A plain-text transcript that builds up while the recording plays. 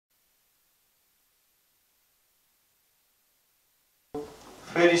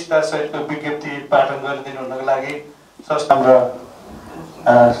फेरिस्ता सहितको विज्ञप्ति पाठन गरिदिनु हुनको लागि संस्था र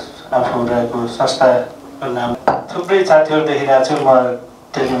आफू रहेको संस्थाको नाम थुप्रै साथीहरू देखिरहेको छु। म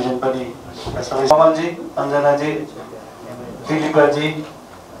टेलिभिजन पनि सबै कमलजी, अञ्जनाजी, दिलीपजी,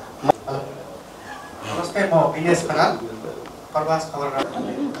 नमस्ते, म विनेश खनाल, प्रवास खबर।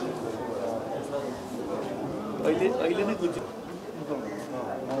 अहिले नै गुन्छु।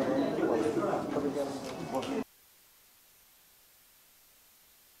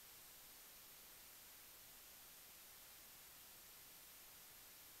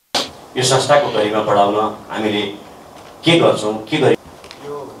 यो संस्थाको गरिमा बढाउन हामीले के गर्छौं, के गरि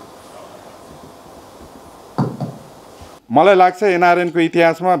मलाई लाग्छ एनआरएनको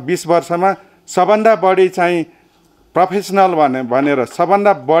इतिहासमा 20 वर्षमा सबभन्दा बढी चाहिँ प्रोफेसनल भनेर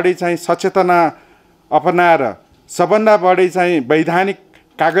सबभन्दा बढी चाहिँ सचेतना अपनाएर सबभन्दा बढी चाहिँ वैधानिक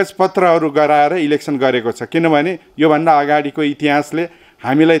कागजपत्रहरू गराएर इलेक्सन गरेको छ। किनभने योभन्दा अगाडिको इतिहासले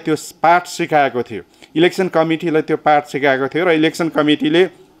हामीलाई त्यो पाठ सिकाएको थियो, इलेक्सन कमिटीलाई त्यो पाठ सिकाएको थियो र इलेक्सन कमिटीले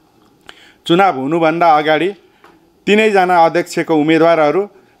चुनाव हुनुभन्दा अगाडि 3 जना अध्यक्षको उम्मेदवारहरू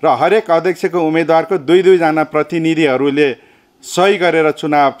र हरेक अध्यक्षको उम्मेदवारको 2-2 जना प्रतिनिधिहरूले सही गरेर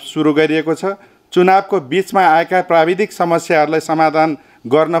चुनाव सुरु गरिएको छ। चुनावको बीचमा आएका प्राविधिक समस्याहरूलाई समाधान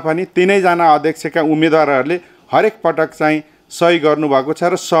गर्न पनि 3 जना अध्यक्षका उम्मेदवारहरूले हरेक पटक चाहिँ सही गर्नुभएको छ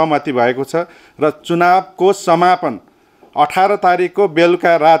र सहमति भएको छ र चुनावको समापन 18 तारिकको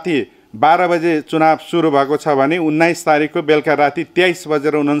बेलुका राति 12 बजे चुनाव सुरु भएको छ भने 19 तारिकको बेलुका राति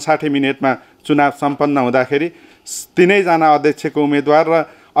 23:59 चुनाव सम्पन्न हुँदाखेरि 3 जना अध्यक्षको उम्मेदवार र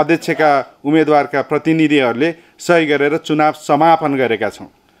अध्यक्षका उम्मेदवारका प्रतिनिधिहरूले सही गरेर चुनाव समापन गरेका छौँ।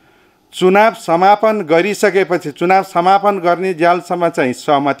 चुनाव समापन गरिसकेपछि चुनाव समापन गर्ने ज्यालसम्म चाहिँ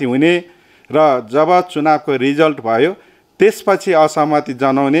सहमति हुने र जब चुनावको रिजल्ट भयो त्यसपछि असहमति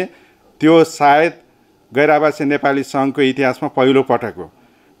जनाउने त्यो सायद गैर-आवासीय नेपाली सङ्घको इतिहासमा पहिलो पटक हो।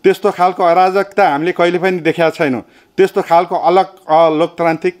 त्यस्तो खालको अराजकता हामीले कहिले पनि देखेका छैनौँ। त्यस्तो खालको अलग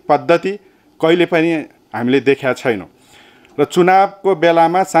लोकतान्त्रिक पद्धति कहिले पनि हामीले देखेका छैनौँ र चुनावको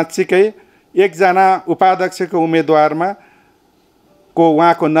बेलामा साँच्चीकै एकजना उपाध्यक्षको उम्मेदवारमा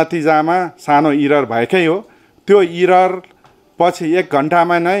उहाँको नतिजामा सानो इरर भएकै हो। त्यो इरर पछि 1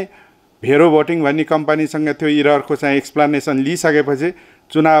 घन्टामा नै भेरो भोटिङ भन्ने कम्पनीसँग त्यो इररको चाहिँ एक्सप्लेनेसन लिइसकेपछि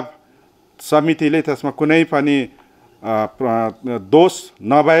चुनाव समितिले त्यसमा कुनै पनि दोष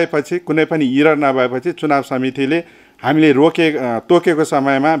नभएपछि, कुनै पनि इरर नभएपछि चुनाव समितिले हामीले तोकेको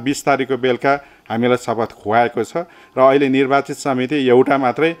समयमा 20 तारिकको बेलुका हामीलाई शपथ खुवाएको छ र अहिले निर्वाचित समिति एउटा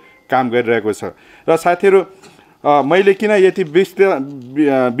मात्रै काम गरिरहेको छ। र साथीहरू, मैले किन यति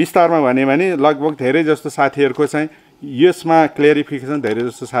विस्तारमा भने लगभग धेरै जस्तो साथीहरूको चाहिँ यसमा क्लेरिफिकेसन धेरै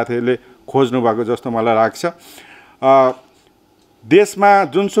जस्तो साथीहरूले खोज्नु भएको जस्तो मलाई लाग्छ। देशमा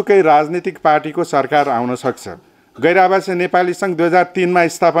जुनसुकै राजनीतिक पार्टीको सरकार आउन सक्छ। गैर-आवासीय नेपाली सङ्घ 2003 मा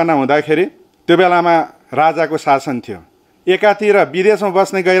स्थापना हुँदाखेरि त्यो बेलामा राजाको शासन थियो। एकातिर विदेशमा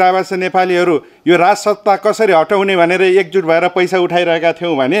बस्ने गैर-आवासीय नेपालीहरू यो राजसत्ता कसरी हटाउने भनेर एकजुट भएर पैसा उठाइरहेका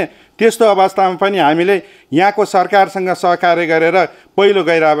थियौँ भने त्यस्तो अवस्थामा पनि हामीले यहाँको सरकारसँग सहकार्य गरेर पहिलो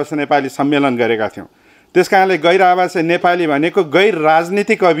गैर-आवासीय नेपाली सम्मेलन गरेका थियौँ। त्यसकारणले गैर-आवासीय नेपाली भनेको गैर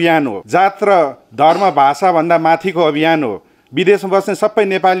राजनीतिक अभियान हो, जात र धर्म भाषाभन्दा माथिको अभियान हो। विदेशमा बस्ने सबै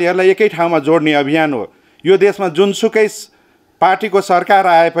नेपालीहरूलाई एकै ठाउँमा जोड्ने अभियान हो। यो देशमा जुनसुकै पार्टीको सरकार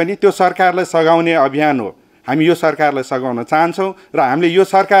आए पनि त्यो सरकारलाई सघाउने अभियान हो। हामी यो सरकारलाई सघाउन चाहन्छौँ र हामीले यो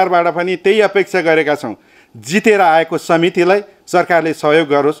सरकारबाट पनि त्यही अपेक्षा गरेका छौँ। जितेर आएको समितिलाई सरकारले सहयोग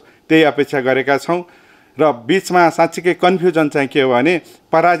गरोस् त्यही अपेक्षा गरेका छौँ। र बीचमा साँच्चीकै कन्फ्युजन चाहिँ के हो भने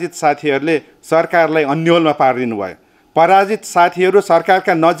पराजित साथीहरूले सरकारलाई अन्योलमा पारिदिनु भयो। पराजित साथीहरू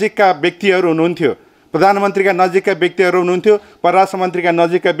सरकारका नजिकका व्यक्तिहरू हुनुहुन्थ्यो, प्रधानमन्त्रीका नजिकका व्यक्तिहरू हुनुहुन्थ्यो, परराष्ट्र मन्त्रीका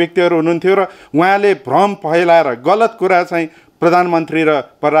नजिकका व्यक्तिहरू हुनुहुन्थ्यो र उहाँले भ्रम फैलाएर गलत कुरा चाहिँ प्रधानमन्त्री र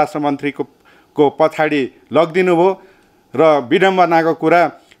परराष्ट्र मन्त्रीको पछाडि लगिदिनु भयो र विडम्बनाको कुरा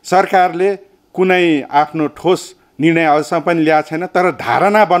सरकारले कुनै आफ्नो ठोस निर्णय अझसम्म पनि ल्याएको छैन। तर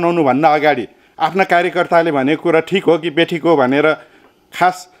धारणा बनाउनुभन्दा अगाडि आफ्ना कार्यकर्ताले भनेको कुरा ठिक हो कि बेठिक हो भनेर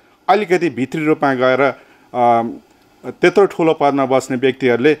खास अलिकति भित्री रूपमा गएर त्यत्रो ठुलो पदमा बस्ने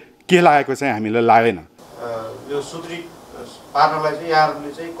व्यक्तिहरूले के लागेको चाहिँ हामीलाई लागेन। यो सुदृढ पार्नलाई चाहिँ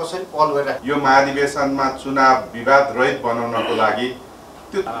यहाँहरूले चाहिँ कसरी पहल गरिरहेको? यो महाधिवेशनमा चुनाव विवाद रहित बनाउनको लागि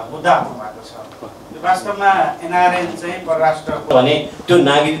त्यो मुद्दा भएको छ। वास्तवमा एनआरएन चाहिँ परराष्ट्र भने त्यो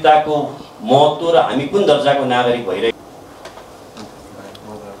नागरिकताको महत्त्व र हामी कुन दर्जाको नागरिक भइरहेको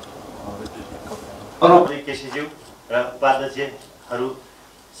केसीज्यू र उपाध्यक्षहरू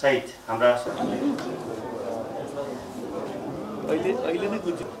सहित हाम्रा अहिले नै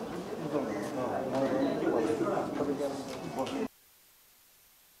गुन्छु।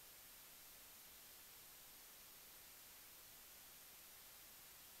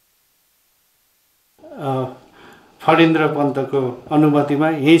 फणीन्द्र पन्तको अनुमतिमा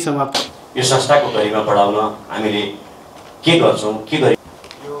यही समाप्त। यो संस्थाको गरिमा बढाउन हामीले के गर्छौँ, के गरे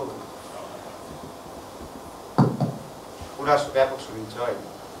यो कुरा व्यापक सुनिन्छ होइन।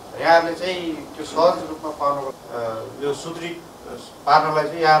 यहाँहरूले चाहिँ त्यो सहज रूपमा पाउनको यो सुदृढ पार्नलाई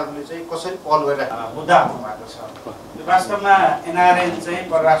चाहिँ यहाँहरूले चाहिँ कसरी पहल गरिरहेको मुद्दा हुनुभएको छ। वास्तवमा एनआरएन चाहिँ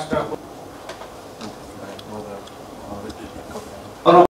परराष्ट्रको